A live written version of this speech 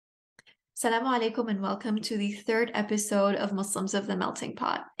Assalamu alaikum and welcome to the third episode of Muslims of the Melting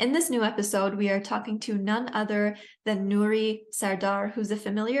Pot. In this new episode, we are talking to none other than Nouri Sardar, who's a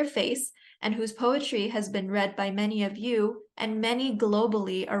familiar face and whose poetry has been read by many of you and many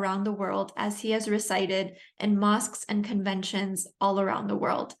globally around the world as he has recited in mosques and conventions all around the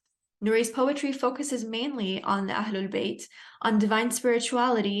world. Nouri's poetry focuses mainly on the Ahlul Bayt, on divine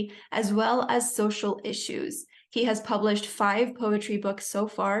spirituality, as well as social issues. He has published 5 poetry books so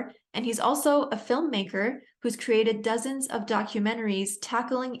far, and he's also a filmmaker who's created dozens of documentaries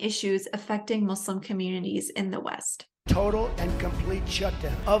tackling issues affecting Muslim communities in the West. Total and complete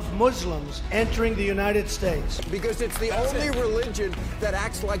shutdown of Muslims entering the United States. Because it's the only religion that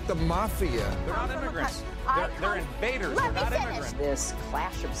acts like the mafia. They're not immigrants. They're invaders. They're not immigrants. This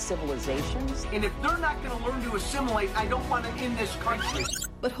clash of civilizations. And if they're not going to learn to assimilate, I don't want them in this country.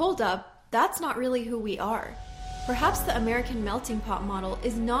 But hold up, that's not really who we are. Perhaps the American melting pot model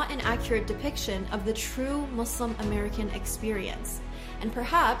is not an accurate depiction of the true Muslim American experience. And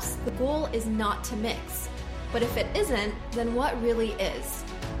perhaps the goal is not to mix. But if it isn't, then what really is?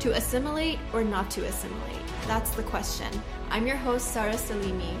 To assimilate or not to assimilate? That's the question. I'm your host, Sara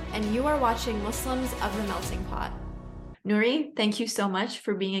Salimi, and you are watching Muslims of the Melting Pot. Nouri, thank you so much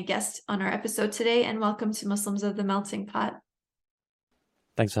for being a guest on our episode today, and welcome to Muslims of the Melting Pot.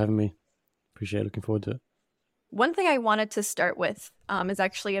 Thanks for having me. Appreciate it. Looking forward to it. One thing I wanted to start with is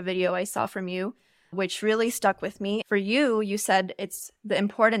actually a video I saw from you, which really stuck with me. For you, you said the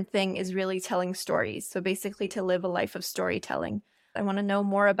important thing is really telling stories. So basically to live a life of storytelling. I want to know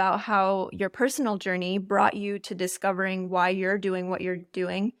more about how your personal journey brought you to discovering why you're doing what you're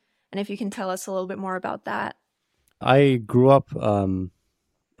doing. And if you can tell us a little bit more about that. I grew up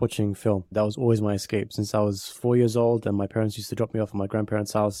watching film. That was always my escape. Since I was 4 years old and my parents used to drop me off at my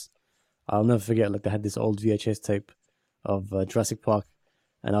grandparents' house, I'll never forget, they had this old VHS tape of Jurassic Park,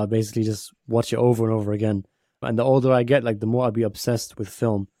 and I would basically just watch it over and over again. And the older I get, the more I'd be obsessed with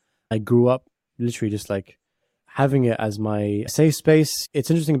film. I grew up literally just having it as my safe space. It's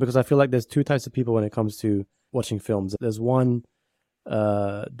interesting because I feel like there's 2 types of people when it comes to watching films. There's one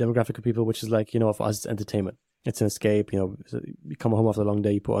demographic of people, which is for us, it's entertainment. It's an escape. You come home after a long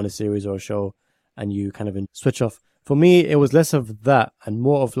day, you put on a series or a show, and you kind of switch off. For me, it was less of that and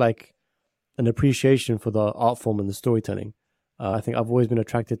more of an appreciation for the art form and the storytelling. I think I've always been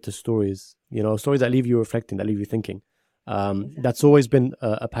attracted to stories, stories that leave you reflecting, that leave you thinking. That's always been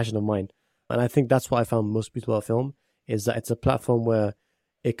a passion of mine. And I think that's what I found most beautiful about film, is that it's a platform where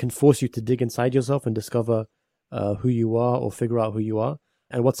it can force you to dig inside yourself and discover who you are or figure out who you are.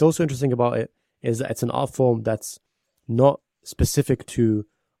 And what's also interesting about it is that it's an art form that's not specific to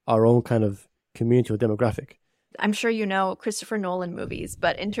our own kind of community or demographic. I'm sure you know Christopher Nolan movies,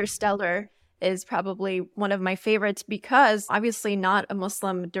 but Interstellar is probably one of my favorites because obviously not a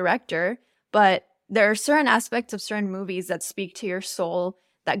Muslim director, but there are certain aspects of certain movies that speak to your soul,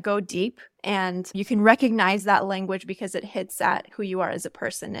 that go deep, and you can recognize that language because it hits at who you are as a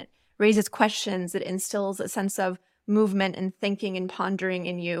person. It raises questions, it instills a sense of movement and thinking and pondering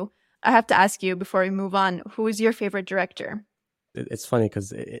in you. I have to ask you before we move on, who is your favorite director? It's funny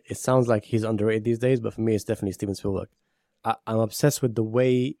because it sounds like he's underrated these days, but for me, it's definitely Steven Spielberg. I'm obsessed with the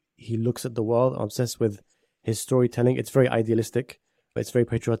way he looks at the world. I'm obsessed with his storytelling. It's very idealistic, but it's very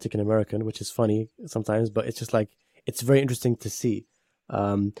patriotic and American, which is funny sometimes, but it's just it's very interesting to see.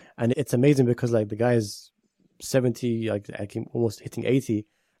 And it's amazing because the guy is 70, almost hitting 80,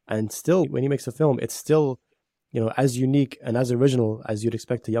 and still when he makes a film, it's still, as unique and as original as you'd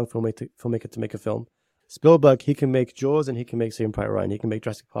expect a young filmmaker to make a film. Spielberg, he can make Jaws and he can make Saving Private Ryan. He can make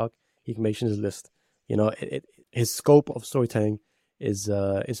Jurassic Park. He can make Schindler's List. His scope of storytelling is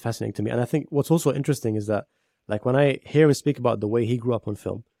fascinating to me. And I think what's also interesting is that when I hear him speak about the way he grew up on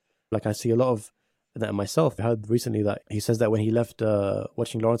film, I see a lot of that myself. I heard recently that he says that when he left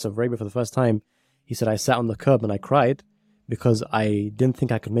watching Lawrence of Arabia for the first time, he said, I sat on the curb and I cried because I didn't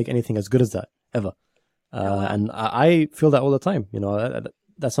think I could make anything as good as that ever. And I feel that all the time.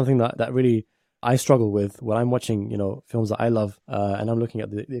 That's something that really I struggle with when I'm watching, films that I love, and I'm looking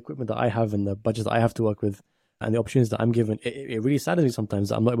at the equipment that I have and the budget that I have to work with and the opportunities that I'm given. It really saddens me sometimes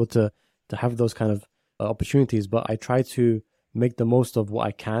that I'm not able to have those kind of opportunities, but I try to make the most of what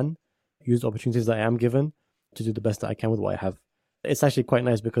I can, use the opportunities that I am given to do the best that I can with what I have. It's actually quite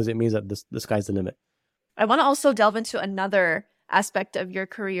nice because it means that the sky's the limit. I want to also delve into another aspect of your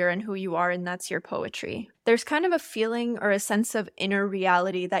career and who you are, and that's your poetry. There's kind of a feeling or a sense of inner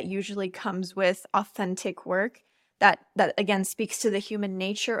reality that usually comes with authentic work that again speaks to the human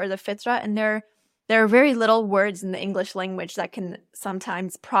nature or the fitra, and there are very little words in the English language that can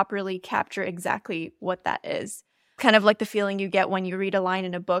sometimes properly capture exactly what that is. kind of like the feeling you get when you read a line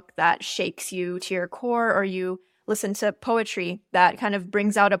in a book that shakes you to your core, or you listen to poetry that kind of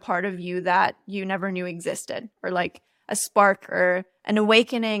brings out a part of you that you never knew existed, or like a spark or an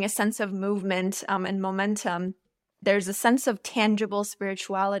awakening, a sense of movement and momentum. There's a sense of tangible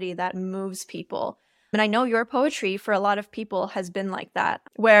spirituality that moves people. And I know your poetry for a lot of people has been like that,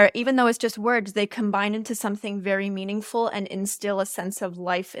 where even though it's just words, they combine into something very meaningful and instill a sense of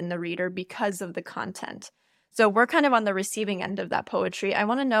life in the reader because of the content. So we're kind of on the receiving end of that poetry. I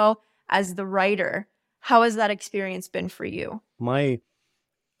want to know, as the writer, how has that experience been for you? My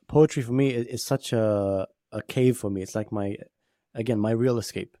poetry for me is such a cave for me. It's like my real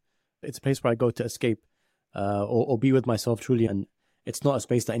escape. It's a place where I go to escape or be with myself truly. And it's not a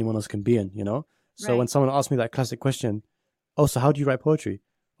space that anyone else can be in, you know? So when someone asks me that classic question, oh, so how do you write poetry?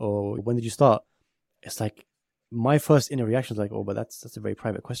 Or when did you start? It's like, my first inner reaction is like, oh, but that's a very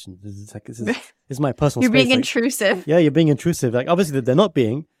private question. This is my personal You're space. being intrusive. Yeah, you're being intrusive. Like, obviously they're not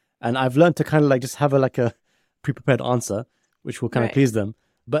being. And I've learned to kind of like just have a pre-prepared answer, which will kind of please them.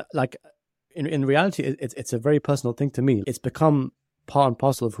 But like in reality, it's a very personal thing to me. It's become part and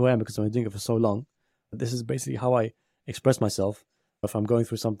parcel of who I am because I've been doing it for so long. This is basically how I express myself. If I'm going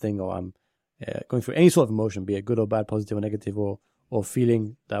through something, or I'm going through any sort of emotion, be it good or bad, positive or negative, or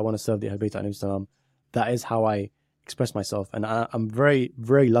feeling that I want to serve the Ahl Bayt alayhim salam, that is how I express myself. And I'm very,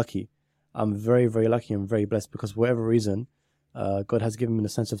 very lucky. I'm very, very lucky and very blessed because for whatever reason, God has given me a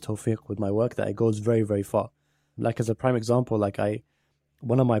sense of tawfiq with my work that it goes very, very far. Like as a prime example,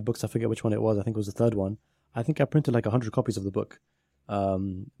 one of my books, I forget which one it was, I think it was the third one, I think I printed like 100 copies of the book.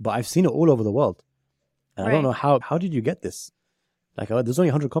 But I've seen it all over the world. And I don't know how did you get this? Like, there's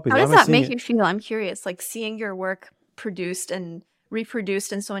only 100 copies. How does that make you feel? I'm curious. Like, seeing your work produced and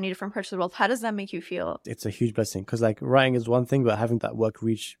reproduced in so many different parts of the world, how does that make you feel? It's a huge blessing because like writing is one thing, but having that work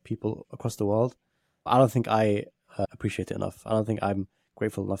reach people across the world, I don't think I appreciate it enough. I don't think I'm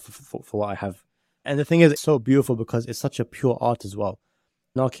grateful enough for what I have. And the thing is, it's so beautiful because it's such a pure art as well.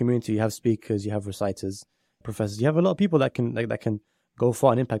 In our community, you have speakers, you have reciters, professors, you have a lot of people that can go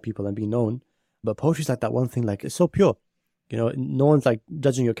far and impact people and be known. But poetry is like that one thing, like it's so pure. You know, no one's like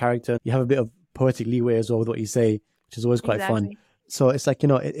judging your character. You have a bit of poetic leeway as well with what you say, which is always quite fun. So it's like, you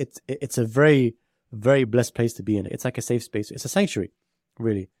know, it's a very, very blessed place to be in. It's like a safe space. It's a sanctuary,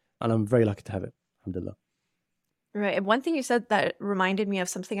 really. And I'm very lucky to have it. Alhamdulillah. Right. And one thing you said that reminded me of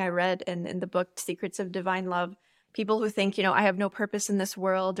something I read in the book, Secrets of Divine Love. People who think, you know, I have no purpose in this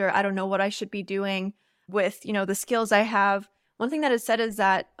world, or I don't know what I should be doing with, you know, the skills I have. One thing that is said is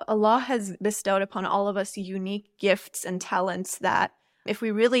that Allah has bestowed upon all of us unique gifts and talents that if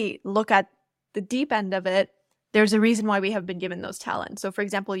we really look at the deep end of it, there's a reason why we have been given those talents. So for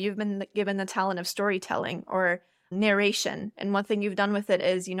example, you've been given the talent of storytelling or narration. And one thing you've done with it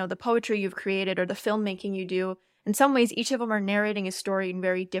is, you know, the poetry you've created or the filmmaking you do. In some ways, each of them are narrating a story in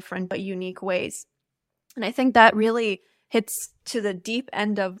very different but unique ways. And I think that really hits to the deep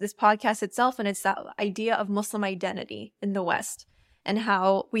end of this podcast itself. And it's that idea of Muslim identity in the West and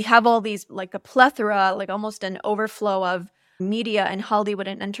how we have all these, like a plethora, like almost an overflow of media and Hollywood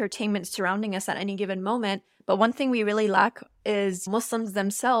and entertainment surrounding us at any given moment. But one thing we really lack is Muslims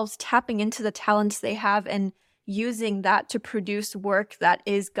themselves tapping into the talents they have and using that to produce work that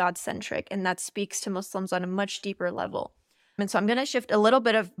is God-centric and that speaks to Muslims on a much deeper level. And so I'm going to shift a little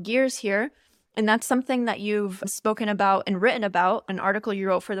bit of gears here. And that's something that you've spoken about and written about, an article you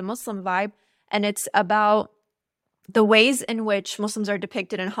wrote for the Muslim Vibe. And it's about the ways in which Muslims are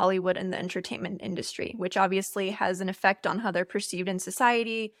depicted in Hollywood and the entertainment industry, which obviously has an effect on how they're perceived in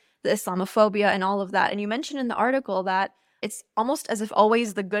society, the Islamophobia and all of that. And you mentioned in the article that it's almost as if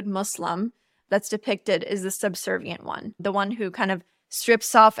always the good Muslim that's depicted is the subservient one, the one who kind of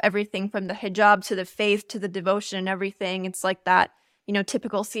strips off everything from the hijab to the faith to the devotion and everything. It's like that, you know,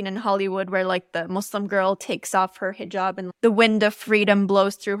 typical scene in Hollywood where like the Muslim girl takes off her hijab and the wind of freedom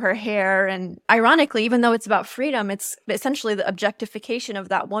blows through her hair. And ironically, even though it's about freedom, it's essentially the objectification of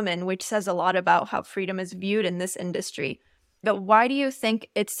that woman, which says a lot about how freedom is viewed in this industry. But why do you think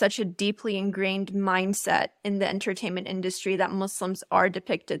it's such a deeply ingrained mindset in the entertainment industry that Muslims are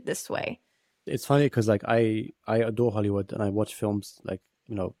depicted this way? It's funny because like I adore Hollywood and I watch films, like,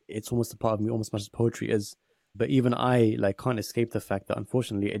 you know, it's almost a part of me almost as much as poetry is. But even I like can't escape the fact that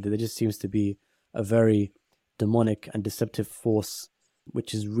unfortunately there just seems to be a very demonic and deceptive force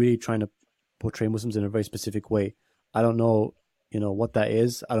which is really trying to portray Muslims in a very specific way. I don't know, you know, what that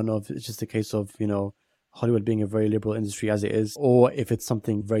is. I don't know if it's just a case of, you know, Hollywood being a very liberal industry as it is, or if it's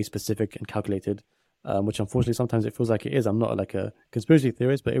something very specific and calculated, which unfortunately sometimes it feels like it is. I'm not like a conspiracy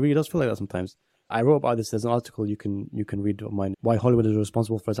theorist, but it really does feel like that sometimes. I wrote about this. There's an article you can read of mine, Why Hollywood is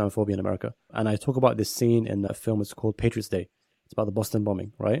Responsible for Islamophobia in America. And I talk about this scene in a film. It's called Patriots Day. It's about the Boston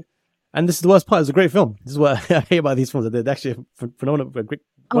bombing, right? And this is the worst part. It's a great film. This is what I hate about these films. They're actually phenomenal.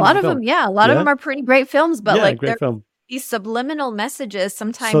 A lot of them, yeah. A lot of them are pretty great films, but like great film. These subliminal messages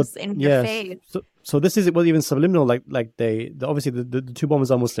sometimes in your face. So this is, well, even subliminal, like they obviously the two bombers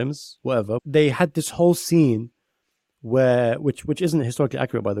are Muslims, whatever. They had this whole scene where, which isn't historically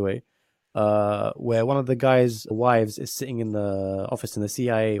accurate, by the way, where one of the guy's wives is sitting in the office in the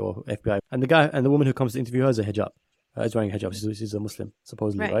CIA or FBI, and the woman who comes to interview her is a hijab, is wearing a hijab. She's a Muslim,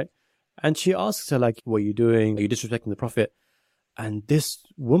 supposedly, right? And she asks her, like, what are you doing? Are you disrespecting the Prophet? And this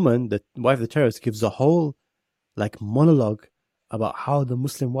woman, the wife of the terrorist, gives a whole like monologue about how the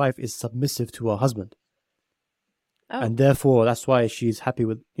Muslim wife is submissive to her husband. Oh. And therefore, that's why she's happy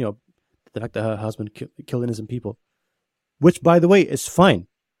with, the fact that her husband killed innocent people. Which, by the way, is fine.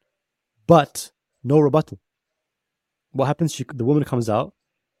 But no rebuttal. What happens? The woman comes out.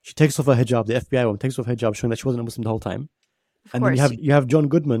 She takes off her hijab. The FBI woman takes off her hijab, showing that she wasn't a Muslim the whole time. And then you have John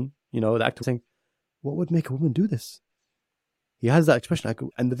Goodman, the actor, saying, "What would make a woman do this?" He has that expression,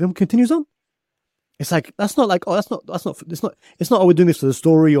 and the film continues on. It's like, that's not like, it's not, oh, we're doing this for the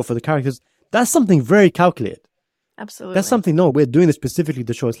story or for the characters. That's something very calculated. Absolutely. That's something, no, we're doing this specifically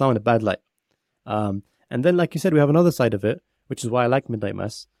to show Islam in a bad light. And then, like you said, we have another side of it, which is why I like Midnight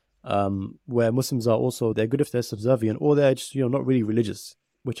Mass, where Muslims are also, they're good if they're subservient, or they're just, not really religious,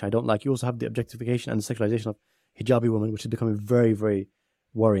 which I don't like. You also have the objectification and the sexualization of hijabi women, which is becoming very, very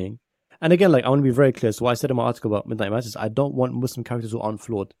worrying. And again, like, I want to be very clear. So what I said in my article about Midnight Mass is I don't want Muslim characters who aren't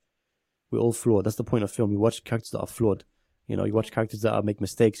flawed. We're all flawed. That's the point of film. You watch characters that are flawed. You watch characters that make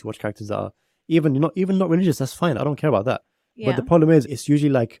mistakes. You watch characters that are even not religious. That's fine. I don't care about that. Yeah. But the problem is, it's usually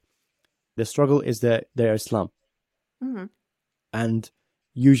like the struggle is their Islam. Mm-hmm. And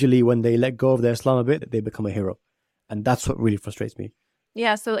usually when they let go of their Islam a bit, they become a hero. And that's what really frustrates me.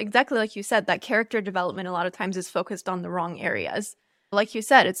 Yeah, so exactly like you said, that character development a lot of times is focused on the wrong areas. Like you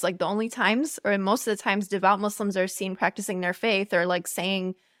said, it's like the only times, or most of the times, devout Muslims are seen practicing their faith or like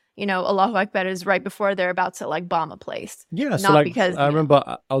saying, Allahu Akbar is right before they're about to like bomb a place. Yeah, so like, because I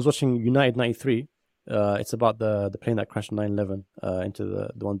remember I was watching United 93. It's about the plane that crashed on 9/11 into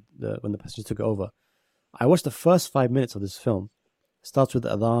the one when the passengers took it over. I watched the first 5 minutes of this film. It starts with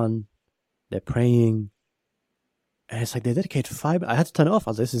the adhan, they're praying, and it's like they dedicate 5. I had to turn it off.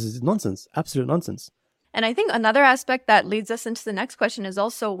 I was like, this is nonsense, absolute nonsense. And I think another aspect that leads us into the next question is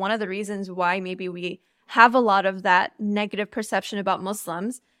also one of the reasons why maybe we have a lot of that negative perception about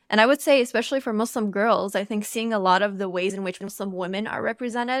Muslims. And I would say, especially for Muslim girls, I think seeing a lot of the ways in which Muslim women are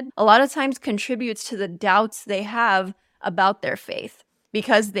represented a lot of times contributes to the doubts they have about their faith,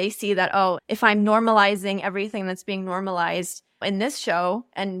 because they see that, oh, if I'm normalizing everything that's being normalized in this show,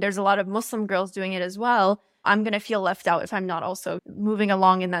 and there's a lot of Muslim girls doing it as well, I'm going to feel left out if I'm not also moving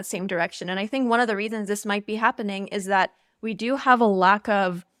along in that same direction. And I think one of the reasons this might be happening is that we do have a lack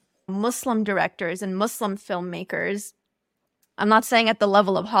of Muslim directors and Muslim filmmakers. I'm not saying at the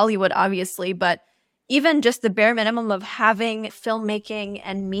level of Hollywood, obviously, but even just the bare minimum of having filmmaking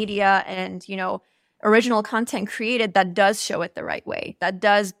and media and, original content created that does show it the right way, that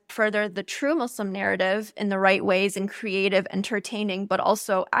does further the true Muslim narrative in the right ways, in creative, entertaining, but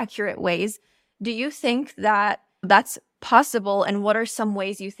also accurate ways. Do you think that that's possible? And what are some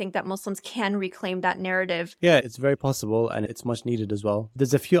ways you think that Muslims can reclaim that narrative? Yeah, it's very possible, and it's much needed as well.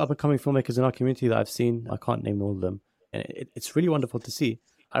 There's a few up-and-coming filmmakers in our community that I've seen. I can't name all of them. And it's really wonderful to see.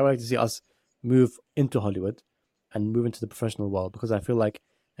 I would like to see us move into Hollywood and move into the professional world, because I feel like,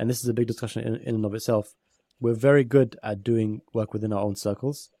 and this is a big discussion in and of itself, we're very good at doing work within our own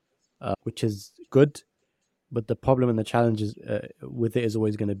circles, which is good. But the problem and the challenge with it is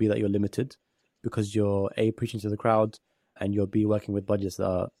always going to be that you're limited, because you're A, preaching to the crowd, and you're B, working with budgets that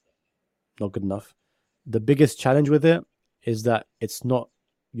are not good enough. The biggest challenge with it is that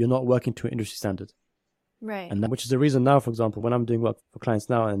you're not working to an industry standard. Right. And which is the reason now, for example, when I'm doing work for clients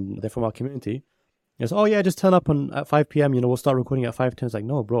now and they're from our community, it's, oh yeah, just turn up at 5 p.m., we'll start recording at 5:10. It's like,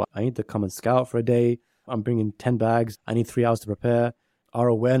 no, bro, I need to come and scout for a day. I'm bringing 10 bags. I need 3 hours to prepare. Our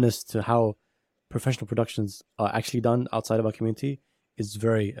awareness to how professional productions are actually done outside of our community is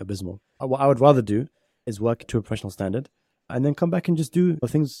very abysmal. What I would rather do is work to a professional standard and then come back and just do the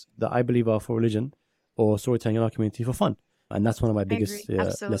things that I believe are for religion or storytelling in our community for fun. And that's one of my biggest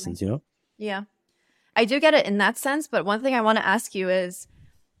lessons, Yeah. I do get it in that sense, but one thing I want to ask you is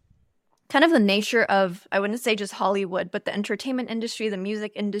kind of the nature of, I wouldn't say just Hollywood, but the entertainment industry, the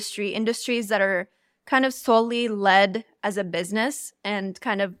music industry, industries that are kind of solely led as a business, and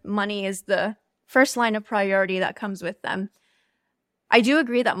kind of money is the first line of priority that comes with them. I do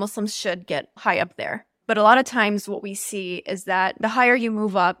agree that Muslims should get high up there. But a lot of times what we see is that the higher you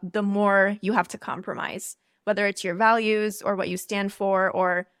move up, the more you have to compromise, whether it's your values or what you stand for,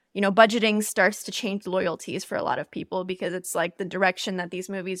 or, budgeting starts to change loyalties for a lot of people, because it's like the direction that these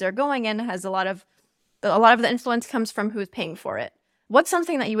movies are going in has a lot of the influence comes from who's paying for it. What's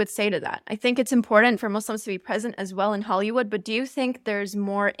something that you would say to that? I think it's important for Muslims to be present as well in Hollywood, but do you think there's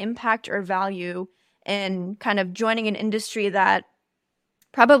more impact or value in kind of joining an industry that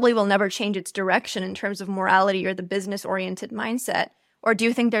probably will never change its direction in terms of morality or the business-oriented mindset? Or do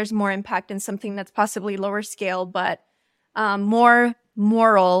you think there's more impact in something that's possibly lower scale, but more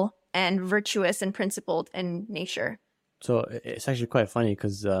moral and virtuous and principled in nature? So it's actually quite funny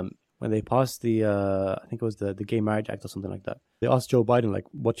because when they passed the, I think it was the Gay Marriage Act or something like that, they asked Joe Biden, like,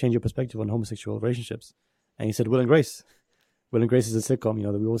 what changed your perspective on homosexual relationships? And he said, Will and Grace. Will and Grace is a sitcom,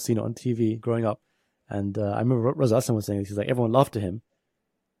 that we all seen it on TV growing up. And I remember Raza Hassan was saying this. He's like, everyone laughed at him.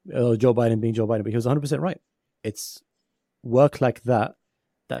 Joe Biden being Joe Biden, but he was 100% right. It's work like that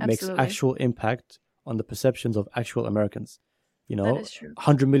makes actual impact on the perceptions of actual Americans. That is true.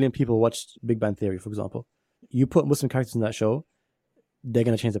 100 million people watched Big Bang Theory, for example. You put Muslim characters in that show, they're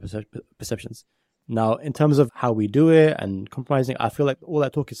going to change their perceptions. Now, in terms of how we do it and compromising, I feel like all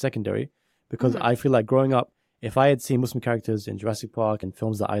that talk is secondary, because I feel like growing up, if I had seen Muslim characters in Jurassic Park and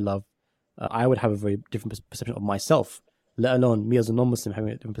films that I love, I would have a very different perception of myself, let alone me as a non-Muslim having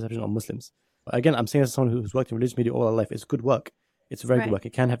a different perception on Muslims. Again, I'm saying as someone who's worked in religious media all our life, it's good work. It's very good work.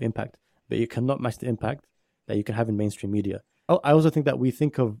 It can have impact, but you cannot match the impact that you can have in mainstream media. I also think that we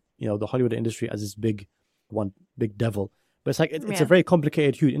think of, the Hollywood industry as this big devil, but it's like, it's a very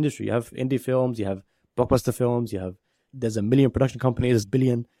complicated, huge industry. You have indie films, you have blockbuster films, there's a million production companies, there's a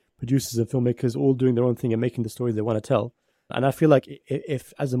billion producers and filmmakers all doing their own thing and making the stories they want to tell. And I feel like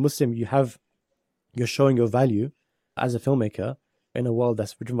if as a Muslim, you're showing your value as a filmmaker in a world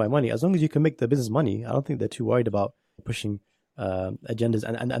that's driven by money, as long as you can make the business money, I don't think they're too worried about pushing agendas.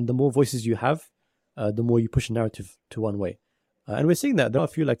 And the more voices you have, the more you push a narrative to one way. And we're seeing that there are a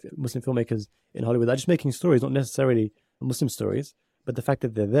few like Muslim filmmakers in Hollywood that are just making stories, not necessarily Muslim stories, but the fact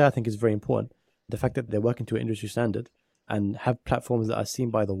that they're there, I think, is very important. The fact that they're working to an industry standard and have platforms that are seen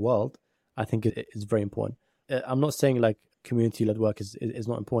by the world, I think it is very important. I'm not saying like community-led work is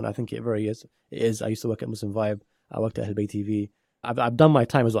not important. I think it very is. It is. I used to work at Muslim Vibe. I worked at Ahl TV. I've done my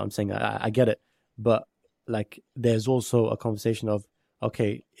time, is what I'm saying. I get it. But like, there's also a conversation of,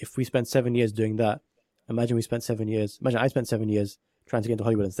 okay, if we spent 7 years doing that, imagine I spent 7 years trying to get into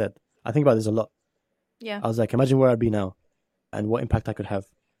Hollywood instead. I think about this a lot. Yeah. I was like, imagine where I'd be now and what impact I could have.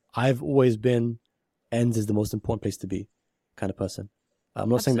 I've always been ends is the most important place to be kind of person. I'm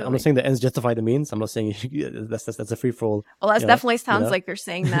not saying that ends justify the means. I'm not saying that's a free for all. Well, that definitely sounds like you're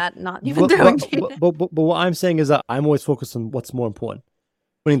saying that, not even throwing shade. But what I'm saying is that I'm always focused on what's more important,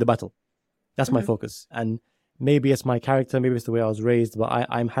 winning the battle. That's my focus. And maybe it's my character, maybe it's the way I was raised, but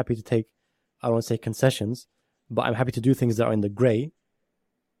I'm happy to take, I don't want to say concessions, but I'm happy to do things that are in the grey,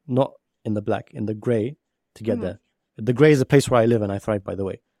 not in the black, in the grey to get there. The grey is a place where I live and I thrive, by the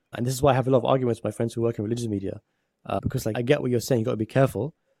way. And this is why I have a lot of arguments with my friends who work in religious media. Because like, I get what you're saying, you got to be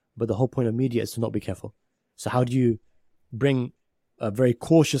careful, but the whole point of media is to not be careful. So how do you bring a very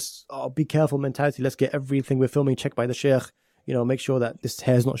cautious, be careful mentality? Let's get everything we're filming checked by the sheikh, make sure that this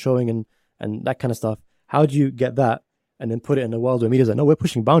hair is not showing and that kind of stuff. How do you get that and then put it in a world where media's like, no, we're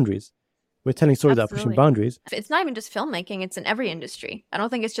pushing boundaries. We're telling stories that are pushing boundaries. It's not even just filmmaking, it's in every industry. I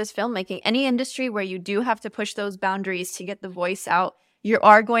don't think it's just filmmaking. Any industry where you do have to push those boundaries to get the voice out, you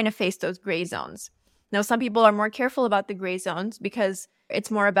are going to face those gray zones. Now, some people are more careful about the gray zones because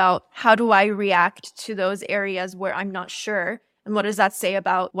it's more about how do I react to those areas where I'm not sure, and what does that say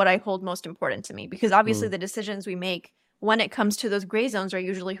about what I hold most important to me? Because obviously the decisions we make when it comes to those gray zones are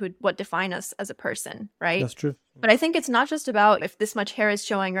usually what define us as a person, right? That's true. But I think it's not just about if this much hair is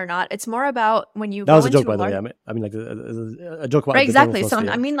showing or not. It's more about when you that was a joke, by the way. I mean like a joke about right, exactly. So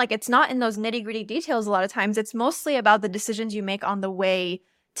I mean, like, it's not in those nitty gritty details. A lot of times, it's mostly about the decisions you make on the way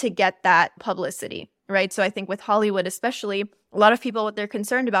to get that publicity. Right. So I think with Hollywood, especially, a lot of people, what they're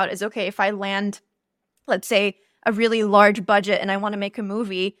concerned about is, okay, if I land, let's say, a really large budget and I want to make a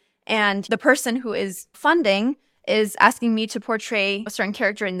movie and the person who is funding is asking me to portray a certain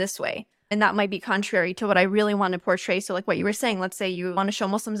character in this way, and that might be contrary to what I really want to portray. So like what you were saying, let's say you want to show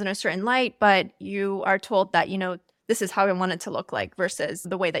Muslims in a certain light, but you are told that, this is how I want it to look like versus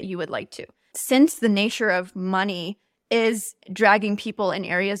the way that you would like to. Since the nature of money is dragging people in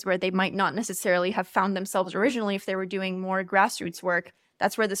areas where they might not necessarily have found themselves originally if they were doing more grassroots work,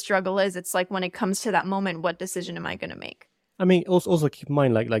 that's where the struggle is. It's like when it comes to that moment, what decision am I going to make? I mean, also keep in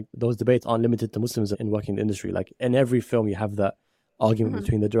mind, like those debates aren't limited to Muslims in working in the industry. Like in every film, you have that argument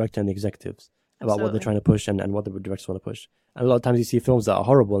between the director and the executives about what they're trying to push and what the directors want to push. And a lot of times you see films that are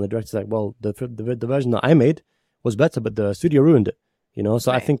horrible and the director's like, well, the version that I made was better, but the studio ruined it. You know,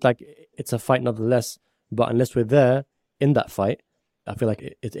 so I think like it's a fight nonetheless, but unless we're there in that fight, I feel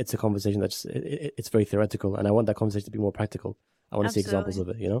like it's a conversation that's it's very theoretical, and I want that conversation to be more practical. I want to see examples of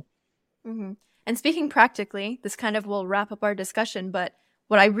it, you know? Mm-hmm. And speaking practically, this kind of will wrap up our discussion, but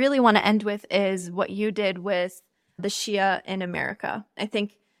what I really want to end with is what you did with the Shia in America. I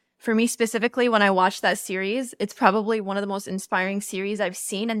think for me specifically, when I watched that series, it's probably one of the most inspiring series I've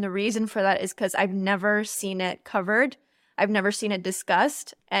seen. And the reason for that is because I've never seen it covered. I've never seen it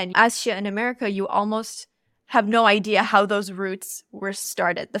discussed. And as Shia in America, you almost have no idea how those roots were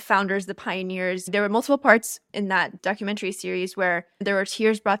started. The founders, the pioneers. There were multiple parts in that documentary series where there were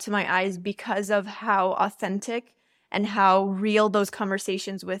tears brought to my eyes because of how authentic and how real those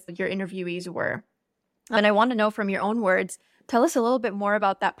conversations with your interviewees were. And I want to know from your own words, tell us a little bit more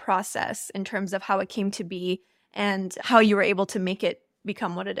about that process in terms of how it came to be and how you were able to make it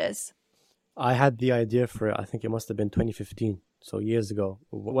become what it is. I had the idea for it, I think it must have been 2015, so years ago.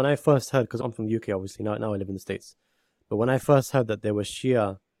 When I first heard, because I'm from the UK obviously, now I live in the States, but when I first heard that there was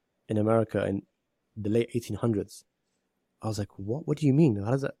Shia in America in the late 1800s, I was like, what do you mean?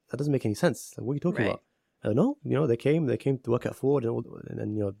 How does that doesn't make any sense. Like, what are you talking about? I don't know, you know, they came to work at Ford, and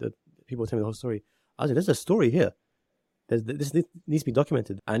then, you know, the people tell me the whole story. I was like, there's a story here. This needs to be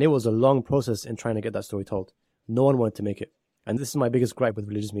documented. And it was a long process in trying to get that story told. No one wanted to make it. And this is my biggest gripe with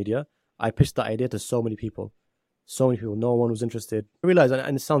religious media. I pitched that idea to so many people. No one was interested. I realized,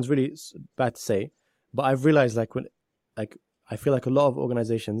 and it sounds really bad to say, but I've realized I feel like a lot of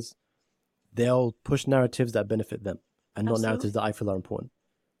organizations, they'll push narratives that benefit them and not narratives that I feel are important.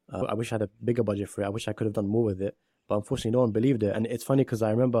 I wish I had a bigger budget for it. I wish I could have done more with it. But unfortunately, no one believed it. And it's funny because I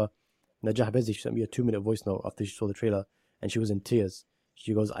remember Najah Bezi, she sent me a 2-minute voice note after she saw the trailer and she was in tears.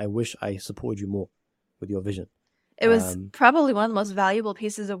 She goes, I wish I supported you more with your vision. It was probably one of the most valuable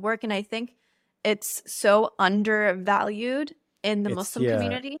pieces of work. And I think it's so undervalued in the Muslim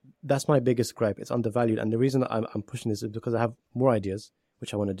community. That's my biggest gripe. It's undervalued. And the reason that I'm pushing this is because I have more ideas,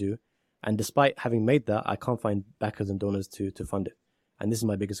 which I want to do. And despite having made that, I can't find backers and donors to fund it. And this is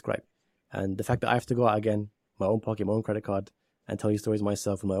my biggest gripe. And the fact that I have to go out again, my own pocket, my own credit card, and tell you stories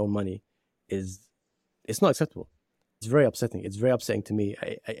myself with my own money it's not acceptable. It's very upsetting. It's very upsetting to me.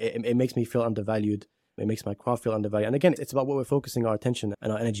 It makes me feel undervalued. It makes my craft feel undervalued. And again, it's about what we're focusing our attention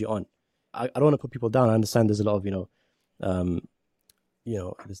and our energy on. I don't want to put people down. I understand there's a lot of,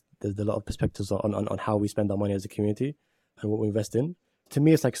 there's a lot of perspectives on how we spend our money as a community and what we invest in. To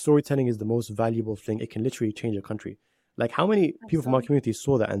me, it's like storytelling is the most valuable thing. It can literally change a country. Like how many people from our community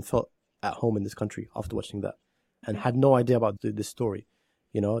saw that and felt at home in this country after watching that and had no idea about this story?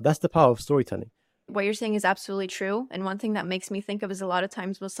 You know, that's the power of storytelling. What you're saying is absolutely true. And one thing that makes me think of is a lot of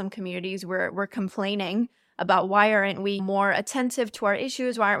times with some communities where we're complaining about why aren't we more attentive to our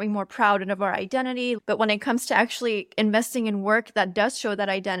issues? Why aren't we more proud of our identity? But when it comes to actually investing in work that does show that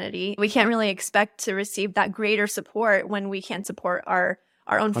identity, we can't really expect to receive that greater support when we can't support our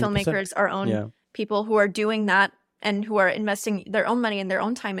own 100%. Filmmakers, our own people who are doing that and who are investing their own money and their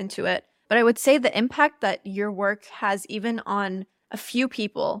own time into it. But I would say the impact that your work has even on a few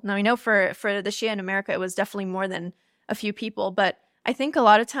people. Now, I know for the Shia in America, it was definitely more than a few people, but I think a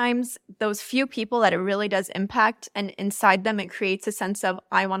lot of times those few people that it really does impact, and inside them, it creates a sense of,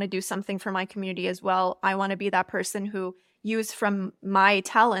 I want to do something for my community as well. I want to be that person who uses from my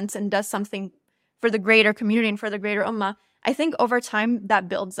talents and does something for the greater community and for the greater ummah. I think over time that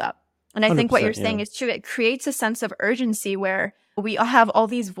builds up. And I think what you're saying is true. It creates a sense of urgency where we have all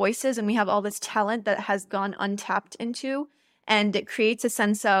these voices and we have all this talent that has gone untapped into. And it creates a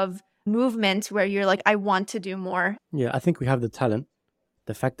sense of movement where you're like, I want to do more. Yeah, I think we have the talent.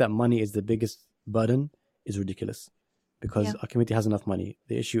 The fact that money is the biggest burden is ridiculous because our community has enough money.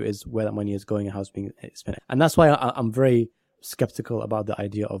 The issue is where that money is going and how it's being spent. And that's why I'm very skeptical about the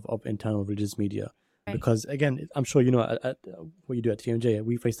idea of internal religious media. Right. Because again, I'm sure you know at what you do at TMJ,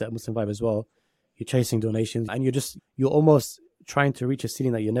 we face that Muslim vibe as well. You're chasing donations and you're almost trying to reach a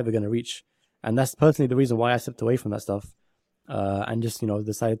ceiling that you're never going to reach. And that's personally the reason why I stepped away from that stuff. And just,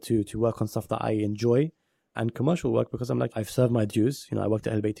 decided to work on stuff that I enjoy and commercial work because I'm like, I've served my dues. I worked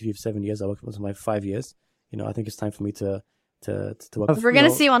at LBA TV for 7 years. I worked for my 5 years. I think it's time for me to work. We're going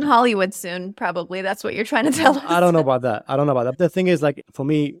to see you on Hollywood soon, probably. That's what you're trying to tell us. I don't know about that. The thing is, like, for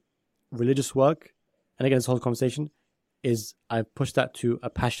me, religious work, and again, this whole conversation, is I've pushed that to a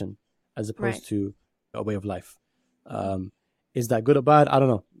passion as opposed to a way of life. Is that good or bad? I don't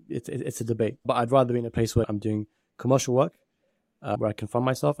know. It's a debate. But I'd rather be in a place where I'm doing commercial work, where I can fund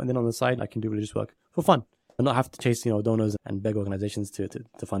myself, and then on the side I can do religious work for fun. and not have to chase, donors and beg organizations to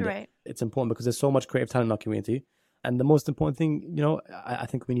fund it. It's important because there's so much creative talent in our community. And the most important thing, I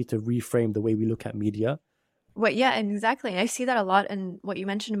think we need to reframe the way we look at media. Yeah, exactly. And I see that a lot in what you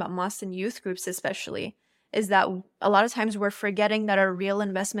mentioned about mosques and youth groups especially, is that a lot of times we're forgetting that our real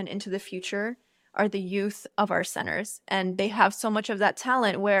investment into the future are the youth of our centers. And they have so much of that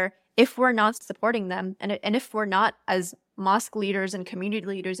talent where if we're not supporting them, and if we're not, as mosque leaders and community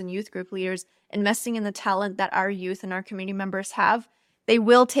leaders and youth group leaders, investing in the talent that our youth and our community members have, they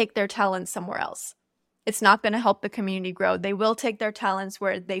will take their talents somewhere else. It's not going to help the community grow. They will take their talents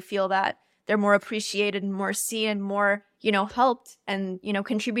where they feel that they're more appreciated and more seen and more, helped and,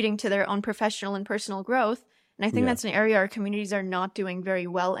 contributing to their own professional and personal growth. And I think that's an area our communities are not doing very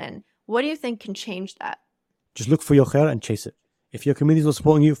well in. What do you think can change that? Just look for your khair and chase it. If your community is not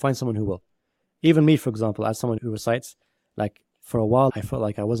supporting you, find someone who will. Even me, for example, as someone who recites, like for a while, I felt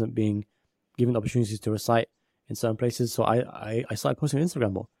like I wasn't being given opportunities to recite in certain places. So I started posting on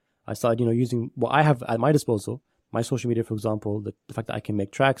Instagram more. I started, using what I have at my disposal, my social media, for example, the fact that I can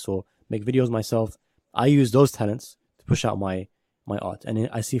make tracks or make videos myself. I use those talents to push out my art. And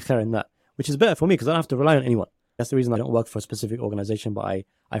I see khair in that, which is better for me because I don't have to rely on anyone. That's the reason I don't work for a specific organization, but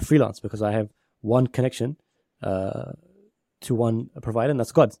I freelance because I have one connection to one provider, and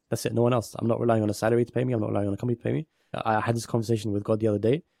that's God. That's it, no one else. I'm not relying on a salary to pay me. I'm not relying on a company to pay me. I had this conversation with God the other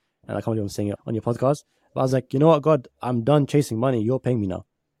day, and I can't believe I'm saying it on your podcast, but I was like, you know what, God, I'm done chasing money. You're paying me now.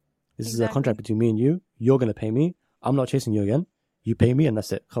 This is a contract between me and you. You're going to pay me. I'm not chasing you again. You pay me, and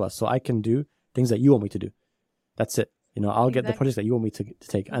that's it. Khalas. So I can do things that you want me to do. That's it. I'll get the projects that you want me to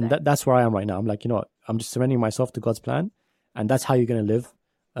take. And that's where I am right now. I'm like, I'm just surrendering myself to God's plan. And that's how you're going to live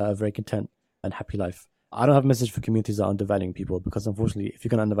a very content and happy life. I don't have a message for communities that are undervaluing people because unfortunately, if you're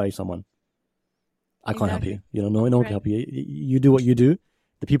going to undervalue someone, I can't help you. No one can help you. You do what you do.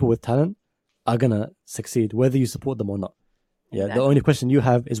 The people with talent are going to succeed whether you support them or not. Yeah. The only question you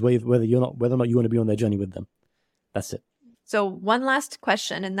have is whether or not you want to be on their journey with them. That's it. So one last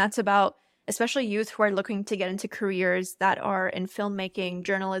question, and that's about especially youth who are looking to get into careers that are in filmmaking,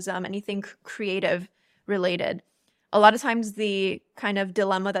 journalism, anything creative related. A lot of times the kind of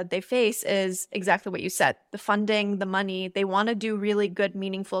dilemma that they face is exactly what you said. The funding, the money, they want to do really good,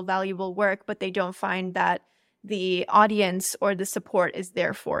 meaningful, valuable work, but they don't find that the audience or the support is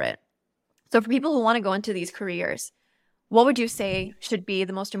there for it. So for people who want to go into these careers, what would you say should be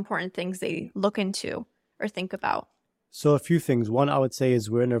the most important things they look into or think about? So a few things. One, I would say is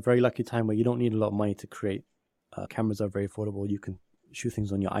we're in a very lucky time where you don't need a lot of money to create. Cameras are very affordable. You can shoot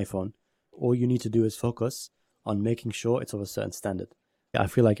things on your iPhone. All you need to do is focus on making sure it's of a certain standard. I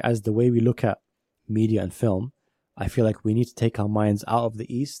feel like as the way we look at media and film, I feel like we need to take our minds out of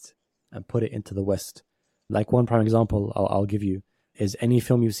the East and put it into the West. Like one prime example I'll give you is any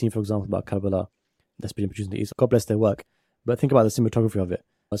film you've seen, for example, about Karbala that's been produced in the East. God bless their work. But think about the cinematography of it.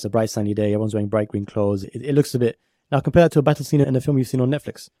 It's a bright sunny day. Everyone's wearing bright green clothes. It looks a bit... Now compare that to a battle scene in a film you've seen on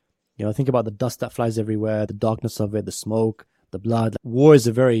Netflix. Think about the dust that flies everywhere, the darkness of it, the smoke, the blood. War is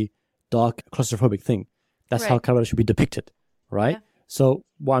a very dark, claustrophobic thing. That's how Karbala should be depicted, right? Yeah. So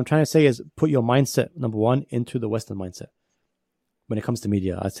what I'm trying to say is put your mindset, number one, into the Western mindset. When it comes to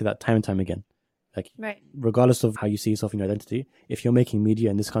media, I say that time and time again. Regardless of how you see yourself in your identity, if you're making media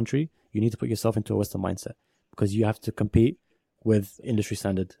in this country, you need to put yourself into a Western mindset because you have to compete with industry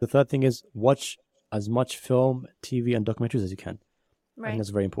standard. The third thing is watch as much film, TV, and documentaries as you can. I think that's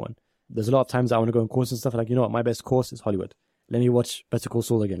very important. There's a lot of times I want to go on courses and stuff like, my best course is Hollywood. Let me watch Better Call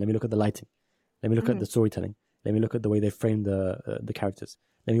Saul again. Let me look at the lighting. Let me look at the storytelling. Let me look at the way they frame the characters.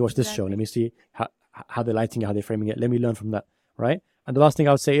 Let me watch this show. Let me see how they're lighting it, how they're framing it. Let me learn from that, right? And the last thing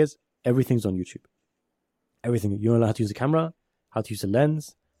I would say is everything's on YouTube. Everything. You want to learn how to use a camera, how to use a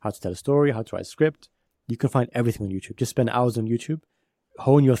lens, how to tell a story, how to write a script. You can find everything on YouTube. Just spend hours on YouTube,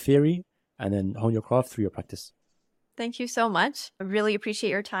 hone your theory, and then hone your craft through your practice. Thank you so much. I really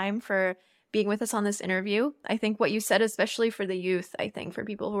appreciate your time for being with us on this interview. I think what you said, especially for the youth, I think for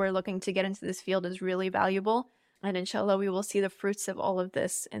people who are looking to get into this field is really valuable. And inshallah, we will see the fruits of all of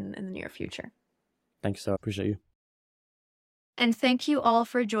this in the near future. Thank you, Sarah. Appreciate you. And thank you all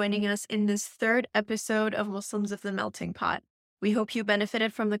for joining us in this third episode of Muslims of the Melting Pot. We hope you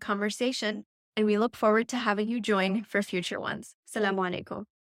benefited from the conversation, and we look forward to having you join for future ones. Assalamu alaikum.